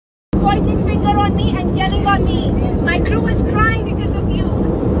pointing finger on me and yelling on me. My crew is crying because of you.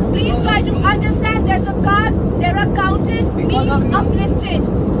 Please try to understand there's a card, there are counted, means uplifted.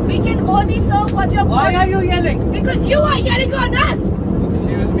 We can only serve what your Why are you yelling? Because you are yelling on us.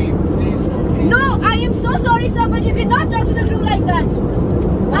 Excuse me, please. No, I am so sorry, sir, but you cannot talk to the crew like that.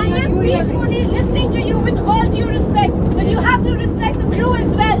 I am peacefully listening to you with all due respect, but you have to respect the crew as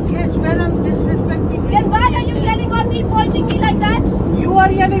well. Yes, well, I'm disrespecting you. Then why are you yelling on me, pointing me like that? You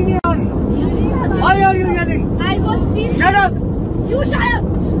are yelling me on. Why are you yelling? I was peaceful. Shut up. You shut up.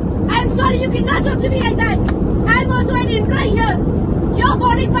 I'm sorry, you cannot talk to me like that. I'm also an employee here.